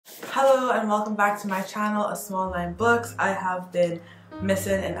Hello and welcome back to my channel, A Small Line Books. I have been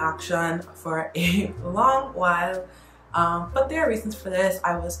missing in action for a long while, but there are reasons for this.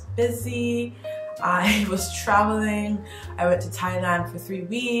 I was busy, I was traveling, I went to Thailand for 3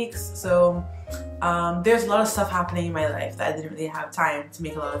 weeks, so there's a lot of stuff happening in my life that I didn't really have time to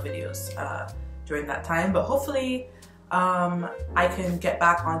make a lot of videos during that time, but hopefully I can get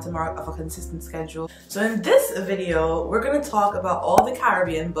back onto more of a consistent schedule. So in this video, we're going to talk about all the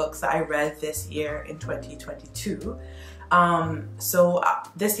Caribbean books that I read this year in 2022.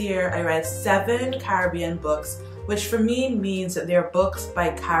 This year I read 7 Caribbean books, which for me means that they're books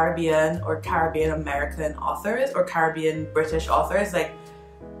by Caribbean or Caribbean American authors or Caribbean British authors, like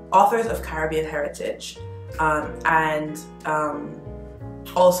authors of Caribbean heritage,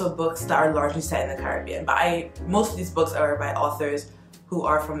 also books that are largely set in the Caribbean. But most of these books are by authors who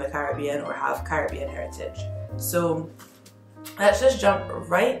are from the Caribbean or have Caribbean heritage. So let's just jump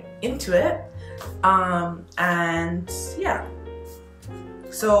right into it. And yeah.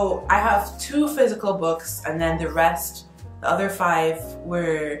 So I have 2 physical books, and then the other 5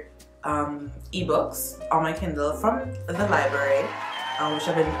 were ebooks on my Kindle from the library, which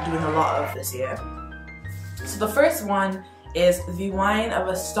I've been doing a lot of this year. So the first one is The Wine of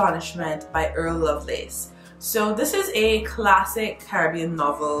Astonishment by Earl Lovelace. So this is a classic Caribbean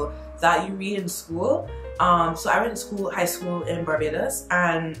novel that you read in school. So I went to high school in Barbados,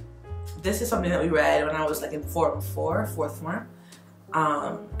 and this is something that we read when I was like in fourth form,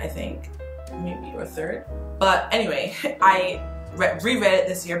 I think, maybe, or 3rd. But anyway, I reread it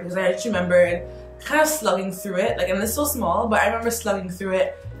this year because I just remembered kind of slugging through it, like, and it's so small, but I remember slugging through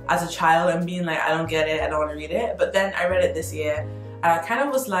it as a child and being like, I don't get it, I don't want to read it. But then I read it this year and I kind of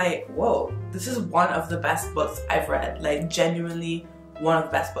was like, whoa, this is one of the best books I've read, like genuinely one of the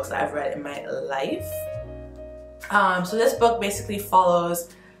best books that I've read in my life. So this book basically follows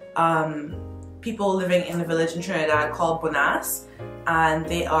people living in a village in Trinidad called Bonas, and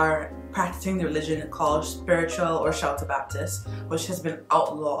they are practicing the religion called Spiritual or Shelter Baptist, which has been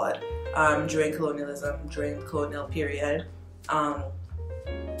outlawed during colonialism, during the colonial period.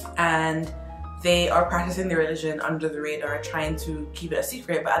 And they are practicing their religion under the radar, trying to keep it a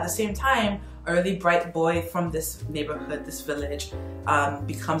secret, but at the same time a really bright boy from this neighborhood, this village,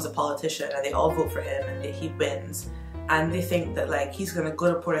 becomes a politician, and they all vote for him, and he wins, and they think that like he's gonna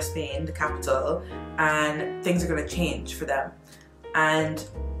go to Port of Spain, the capital, and things are gonna change for them, and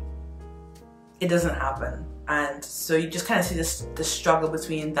it doesn't happen. And so you just kind of see this struggle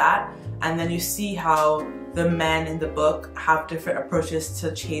between that, and then you see how the men in the book have different approaches to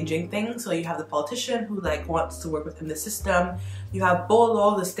changing things. So you have the politician who like wants to work within the system, you have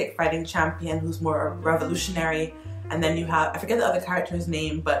Bolo, the stick fighting champion, who's more revolutionary, and then you have, I forget the other character's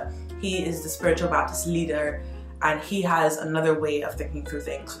name, but he is the spiritual Baptist leader, and he has another way of thinking through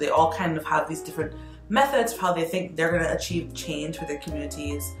things. So they all kind of have these different methods of how they think they're going to achieve change for their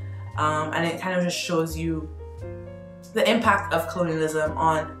communities, and it kind of just shows you the impact of colonialism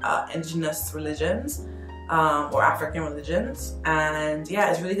on indigenous religions, or African religions. And yeah,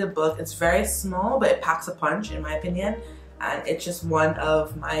 it's a really good book. It's very small, but it packs a punch in my opinion, and it's just one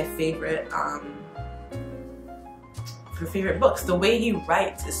of my favorite books. The way he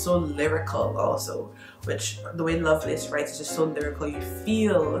writes is so lyrical also, which the way Lovelace writes is just so lyrical. You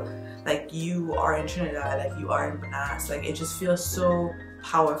feel like you are in Trinidad, like you are in Bonas, like it just feels so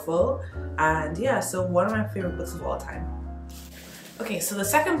powerful. And yeah, so one of my favorite books of all time. Okay, so the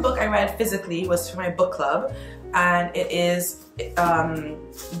second book I read physically was for my book club, and it is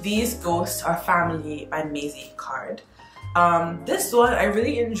These Ghosts Are Family by Maisie Card. This one, I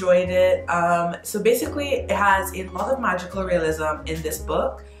really enjoyed it. So basically it has a lot of magical realism in this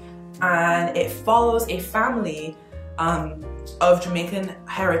book, and it follows a family of Jamaican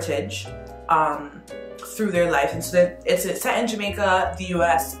heritage through their life. And so it's set in Jamaica, the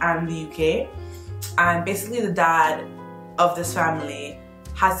US, and the UK, and basically the dad of this family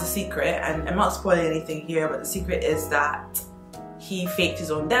has the secret, and I'm not spoiling anything here, but the secret is that he faked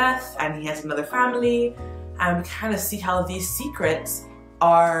his own death and he has another family, and we kind of see how these secrets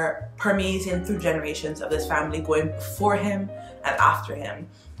are permeating through generations of this family, going before him and after him.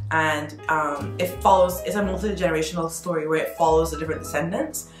 And it's a multi-generational story where it follows the different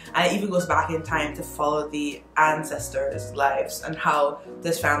descendants, and it even goes back in time to follow the ancestors' lives and how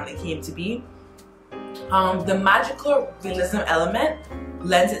this family came to be. The magical realism element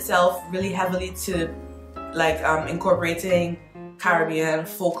lends itself really heavily to like incorporating Caribbean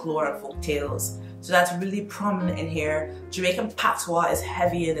folklore and folk tales. So that's really prominent in here. Jamaican patois is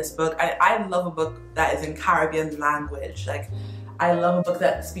heavy in this book. I love a book that is in Caribbean language. Like, I love a book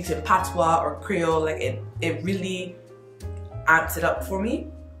that speaks in patois or Creole. Like, it really amps it up for me.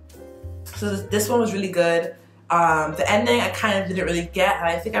 So this one was really good. The ending I kind of didn't really get, and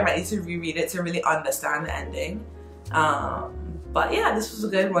I think I might need to reread it to really understand the ending. But yeah, this was a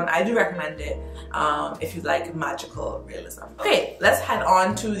good one. I do recommend it if you like magical realism. Okay, let's head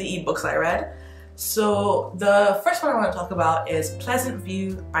on to the ebooks I read. So the first one I want to talk about is Pleasant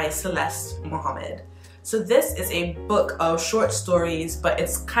View by Celeste Muhammad. So this is a book of short stories, but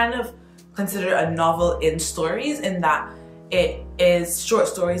it's kind of considered a novel in stories in that it is short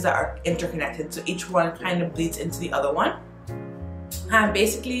stories that are interconnected. So each one kind of bleeds into the other one. And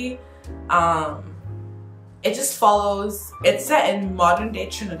basically, it just follows, it's set in modern day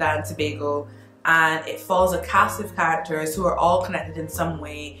Trinidad and Tobago, and it follows a cast of characters who are all connected in some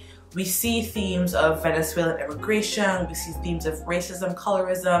way. We see themes of Venezuelan immigration, we see themes of racism,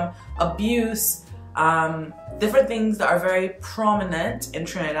 colorism, abuse, different things that are very prominent in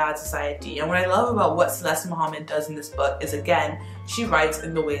Trinidad society. And what I love about what Celeste Muhammad does in this book is, again, she writes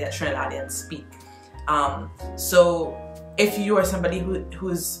in the way that Trinidadians speak. So if you are somebody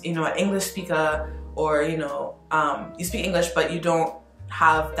who's, you know, an English speaker, or, you know, you speak English but you don't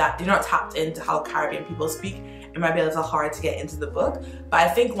have that, you're not tapped into how Caribbean people speak, it might be a little hard to get into the book. But I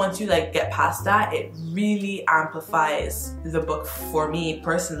think once you like get past that, it really amplifies the book for me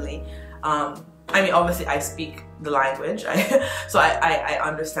personally. I mean, obviously I speak the language, so I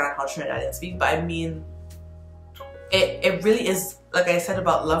understand how Trinidadians speak, but I mean, it really is, like I said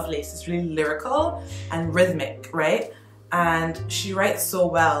about Lovelace, it's really lyrical and rhythmic, right? And she writes so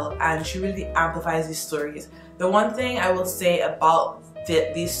well, and she really amplifies these stories. The one thing I will say about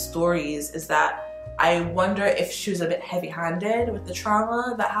these stories is that I wonder if she was a bit heavy-handed with the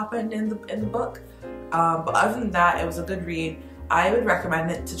trauma that happened in the book. But other than that, it was a good read. I would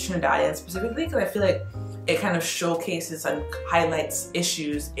recommend it to Trinidadians specifically because I feel like it kind of showcases and highlights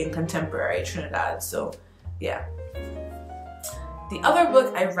issues in contemporary Trinidad. So yeah. The other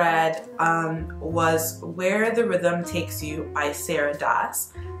book I read was Where the Rhythm Takes You by Sarah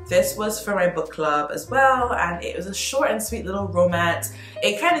Das. This was for my book club as well, and it was a short and sweet little romance.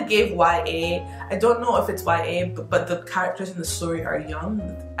 It kind of gave YA. I don't know if it's YA, but the characters in the story are young.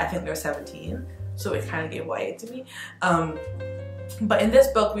 I think they're 17, so it kind of gave YA to me. But in this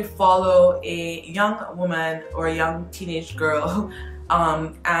book, we follow a young woman or a young teenage girl,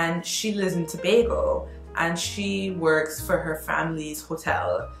 and she lives in Tobago, and she works for her family's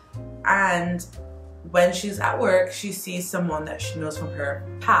hotel. And when she's at work, she sees someone that she knows from her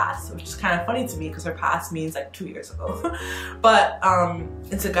past, which is kind of funny to me because her past means like 2 years ago. But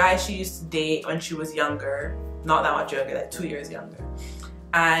it's a guy she used to date when she was younger, not that much younger, like 2 years younger.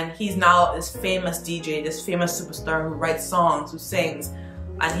 And he's now this famous DJ, this famous superstar who writes songs, who sings,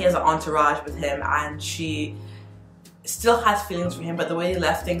 and he has an entourage with him, and she still has feelings for him, but the way they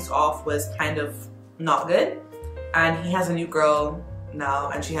left things off was kind of not good. And he has a new girl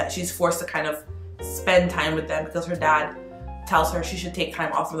now, and she's forced to kind of spend time with them because her dad tells her she should take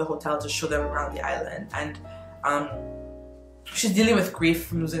time off from the hotel to show them around the island. And she's dealing with grief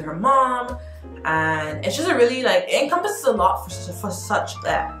from losing her mom, and it's just a really, like, it encompasses a lot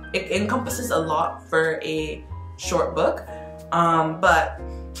it encompasses a lot for a short book. But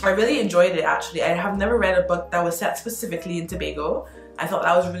I really enjoyed it actually. I have never read a book that was set specifically in Tobago. I thought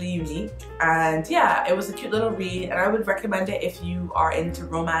that was really unique, and yeah, it was a cute little read, and I would recommend it if you are into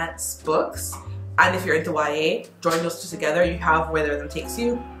romance books, and if you're into YA. Join those two together, you have Where the Rhythm Takes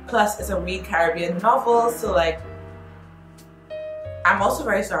You, plus it's a Read Caribbean novel, so like, I'm also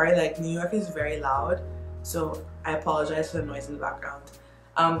very sorry, like, New York is very loud, so I apologize for the noise in the background.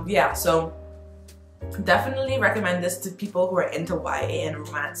 Yeah, so definitely recommend this to people who are into YA and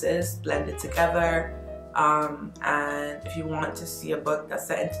romances blended together. And if you want to see a book that's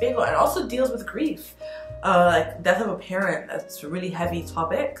set in Tobago and also deals with grief, like death of a parent, that's a really heavy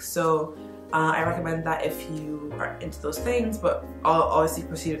topic. So I recommend that if you are into those things, but obviously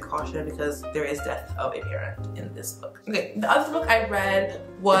proceed with caution because there is death of a parent in this book. Okay, the other book I read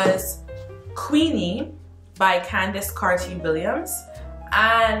was Queenie by Candice Carty-Williams.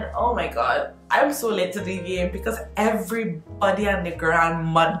 And oh my god, I'm so late to the game because everybody and their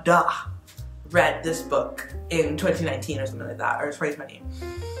grandmother read this book in 2019 or something like that, or 2020.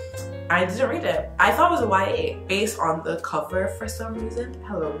 I didn't read it. I thought it was a YA based on the cover for some reason.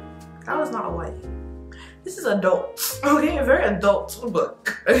 Hello, that was not a YA. This is adult, okay, a very adult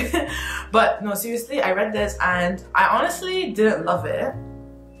book. But no, seriously, I read this and I honestly didn't love it.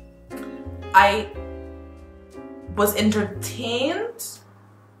 I was entertained,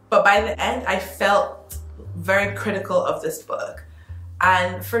 but by the end I felt very critical of this book.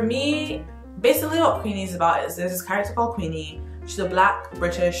 And for me, basically what Queenie is about is there's this character called Queenie. She's a black,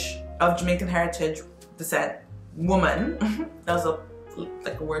 British, of Jamaican heritage descent woman. That was a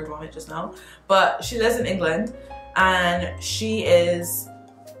like a word vomit just now. But she lives in England, and she is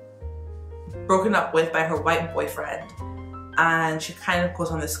broken up with by her white boyfriend, and she kind of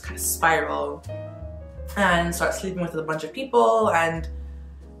goes on this kind of spiral and starts sleeping with a bunch of people and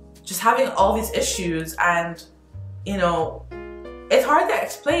just having all these issues. And you know, it's hard to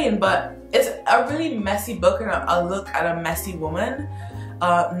explain, but it's a really messy book and a look at a messy woman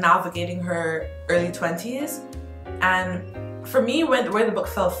navigating her early 20s. And for me, where the book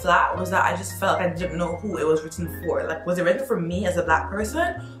fell flat was that I just felt like I didn't know who it was written for. Like, was it written for me as a black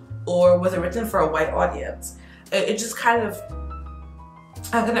person, or was it written for a white audience? It just kind of,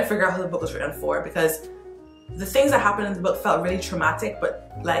 I couldn't figure out who the book was written for, because the things that happened in the book felt really traumatic,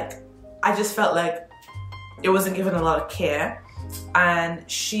 but like, I just felt like it wasn't given a lot of care. And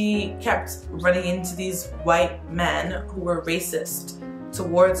she kept running into these white men who were racist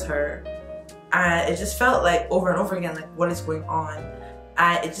towards her, and it just felt like over and over again, like, what is going on?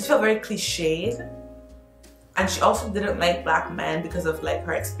 And it just felt very cliched. And she also didn't like black men because of like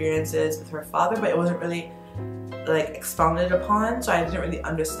her experiences with her father, but it wasn't really like expounded upon, so I didn't really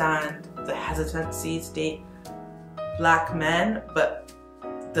understand the hesitancy to date black men, but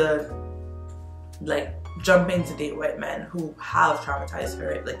the like jumping to date white men who have traumatized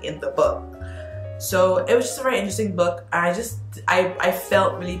her, like in the book. So it was just a very interesting book. I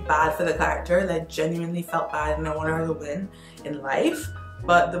felt really bad for the character, like genuinely felt bad, and I wanted her to win in life.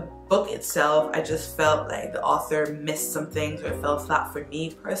 But the book itself, I just felt like the author missed some things, or it fell flat for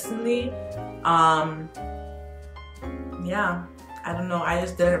me personally. Yeah, I don't know, I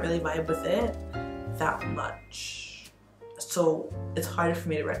just didn't really vibe with it that much. So it's hard for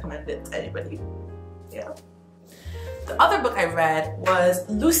me to recommend it to anybody. Yeah. The other book I read was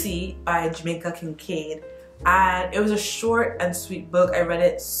Lucy by Jamaica Kincaid, and it was a short and sweet book. I read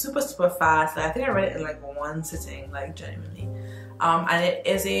it super fast. I think I read it in like one sitting, like genuinely. And it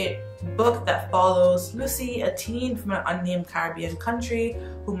is a book that follows Lucy, a teen from an unnamed Caribbean country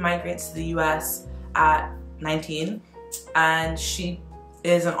who migrates to the US at 19, and she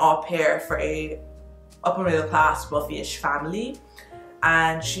is an au pair for a upper middle class wealthy-ish family.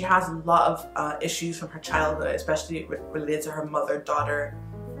 And she has a lot of issues from her childhood, especially related to her mother-daughter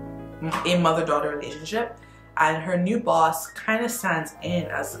relationship. And her new boss kind of stands in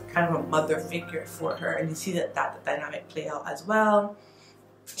as kind of a mother figure for her, and you see that dynamic play out as well.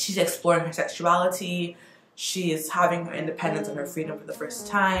 She's exploring her sexuality, she is having her independence and her freedom for the first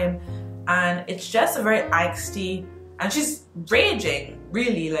time, and it's just a very angsty, and she's raging,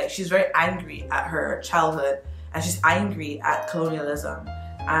 really, like she's very angry at her childhood, and she's angry at colonialism,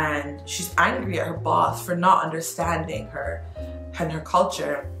 and she's angry at her boss for not understanding her and her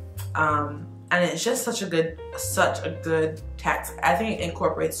culture. And it's just such a good text. I think it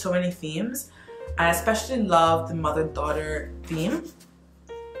incorporates so many themes, and I especially love the mother-daughter theme.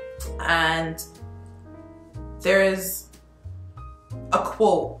 And there is a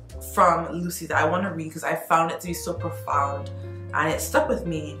quote from Lucy that I want to read because I found it to be so profound and it stuck with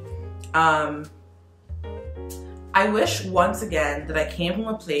me. I wish once again that I came from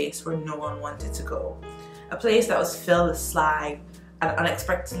a place where no one wanted to go. A place that was filled with slag and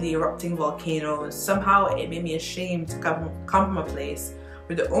unexpectedly erupting volcanoes. Somehow it made me ashamed to come from a place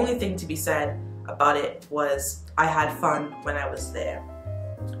where the only thing to be said about it was I had fun when I was there.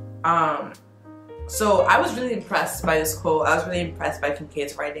 So I was really impressed by this quote. I was really impressed by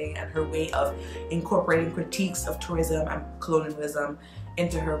Kincaid's writing and her way of incorporating critiques of tourism and colonialism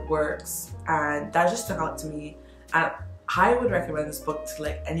into her works, and that just stuck out to me. And I would recommend this book to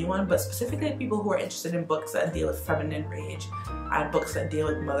like anyone, but specifically people who are interested in books that deal with feminine rage and books that deal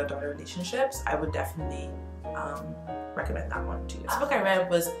with mother-daughter relationships. I would definitely recommend that one to you. This book I read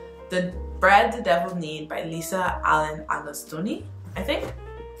was The Bread the Devil Need by Lisa Allen Agostoni, I think.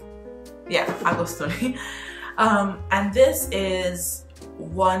 Yeah, Agostoni. And this is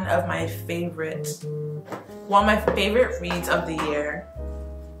one of my favorite reads of the year.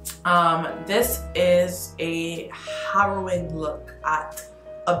 This is a harrowing look at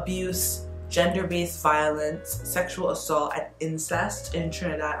abuse, gender-based violence, sexual assault, and incest in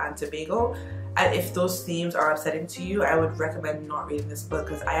Trinidad and Tobago. And if those themes are upsetting to you, I would recommend not reading this book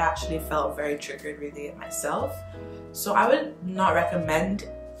because I actually felt very triggered reading it myself. So I wouldn't recommend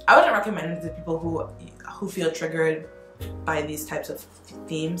it to people who feel triggered by these types of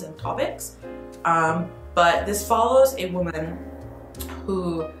themes and topics. But this follows a woman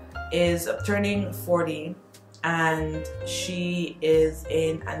who is turning 40, and she is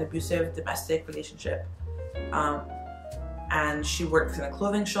in an abusive domestic relationship. And she works in a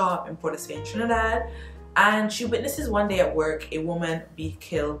clothing shop in Port of Spain, Trinidad, and she witnesses one day at work a woman be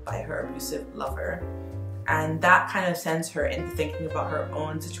killed by her abusive lover. and that kind of sends her into thinking about her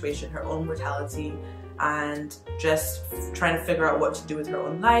own situation, her own mortality, and just trying to figure out what to do with her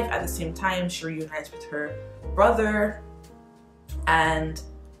own life. At the same time, she reunites with her brother and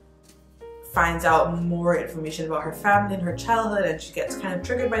finds out more information about her family and her childhood, and she gets kind of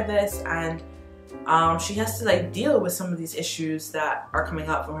triggered by this, and she has to like deal with some of these issues that are coming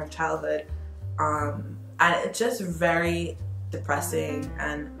up from her childhood, and it's just very depressing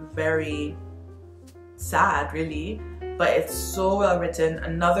and very sad, really, but it's so well written.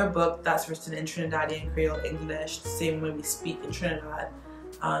 Another book that's written in Trinidadian Creole English, the same way we speak in Trinidad.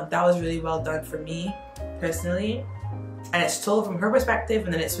 That was really well done for me personally, and it's told from her perspective,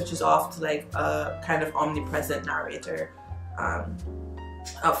 and then it switches off to like a kind of omnipresent narrator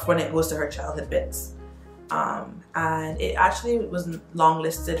when it goes to her childhood bits. And it actually was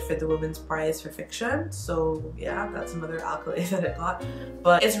longlisted for the Women's Prize for Fiction, so yeah, that's another accolade that it got.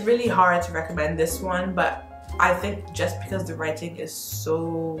 But it's really hard to recommend this one, but I think just because the writing is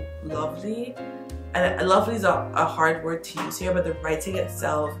so lovely, and lovely is a hard word to use here, but the writing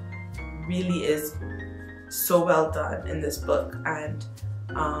itself really is so well done in this book, and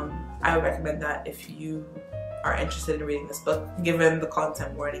I would recommend that if you are interested in reading this book, given the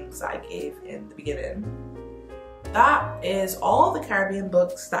content warnings I gave in the beginning. That is all the Caribbean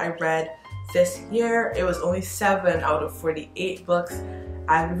books that I read this year. It was only 7 out of 48 books,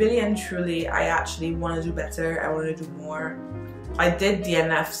 and really and truly I actually want to do better. I want to do more. I did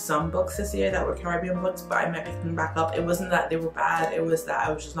DNF some books this year that were Caribbean books, but I might pick them back up. It wasn't that they were bad, it was that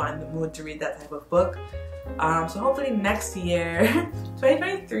I was just not in the mood to read that type of book. So hopefully next year,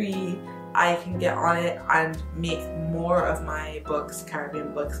 2023, I can get on it and make more of my books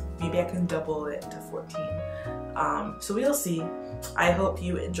Caribbean books. Maybe I can double it to 14. So we'll see. I hope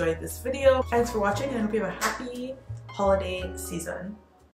you enjoyed this video. Thanks for watching, and I hope you have a happy holiday season.